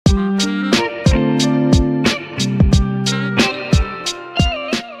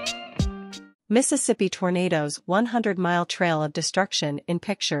Mississippi tornadoes' 100-mile trail of destruction in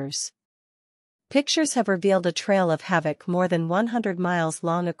pictures. Pictures have revealed a trail of havoc more than 100 miles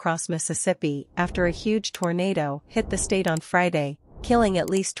long across Mississippi after a huge tornado hit the state on Friday, killing at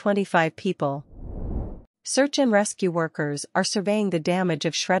least 25 people. Search and rescue workers are surveying the damage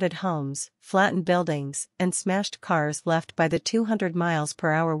of shredded homes, flattened buildings, and smashed cars left by the 200 miles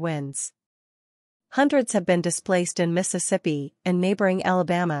per hour winds. Hundreds have been displaced in Mississippi and neighboring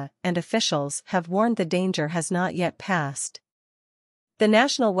Alabama, and officials have warned the danger has not yet passed. The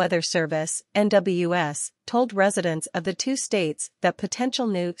National Weather Service, NWS, told residents of the two states that potential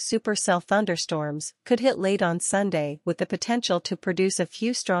new supercell thunderstorms could hit late on Sunday with the potential to produce a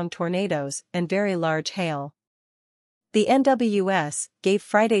few strong tornadoes and very large hail. The NWS gave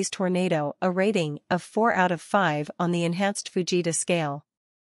Friday's tornado a rating of 4 out of 5 on the Enhanced Fujita scale.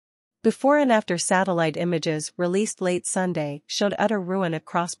 Before and after satellite images released late Sunday showed utter ruin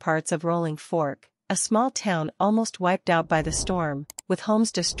across parts of Rolling Fork, a small town almost wiped out by the storm, with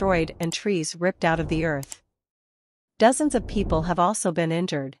homes destroyed and trees ripped out of the earth. Dozens of people have also been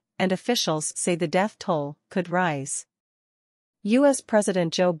injured, and officials say the death toll could rise. U.S.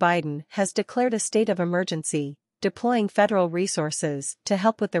 President Joe Biden has declared a state of emergency, deploying federal resources to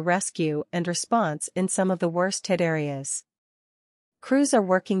help with the rescue and response in some of the worst-hit areas. Crews are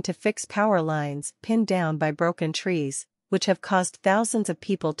working to fix power lines pinned down by broken trees, which have caused thousands of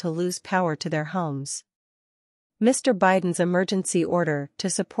people to lose power to their homes. Mr. Biden's emergency order to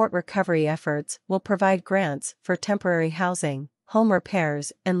support recovery efforts will provide grants for temporary housing, home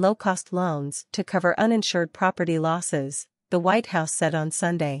repairs, and low-cost loans to cover uninsured property losses, the White House said on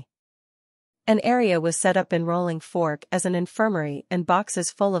Sunday. An area was set up in Rolling Fork as an infirmary, and boxes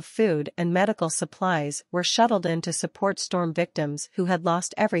full of food and medical supplies were shuttled in to support storm victims who had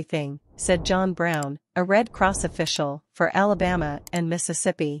lost everything, said John Brown, a Red Cross official for Alabama and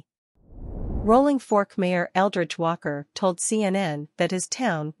Mississippi. Rolling Fork Mayor Eldridge Walker told CNN that his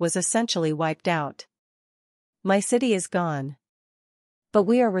town was essentially wiped out. "My city is gone. But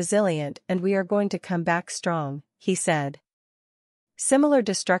we are resilient and we are going to come back strong," he said. Similar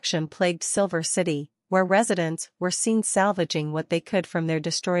destruction plagued Silver City, where residents were seen salvaging what they could from their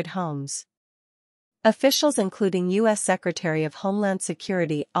destroyed homes. Officials including U.S. Secretary of Homeland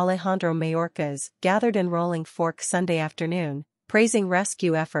Security Alejandro Mayorkas gathered in Rolling Fork Sunday afternoon, praising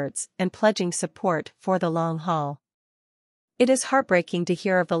rescue efforts and pledging support for the long haul. "It is heartbreaking to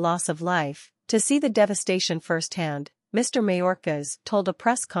hear of the loss of life, to see the devastation firsthand," Mr. Mayorkas told a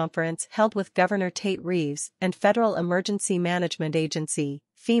press conference held with Governor Tate Reeves and Federal Emergency Management Agency,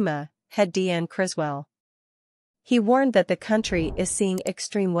 FEMA, head Deanne Criswell. He warned that the country is seeing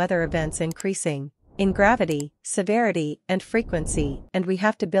extreme weather events increasing in gravity, severity, and frequency, and we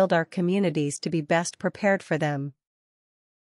have to build our communities to be best prepared for them.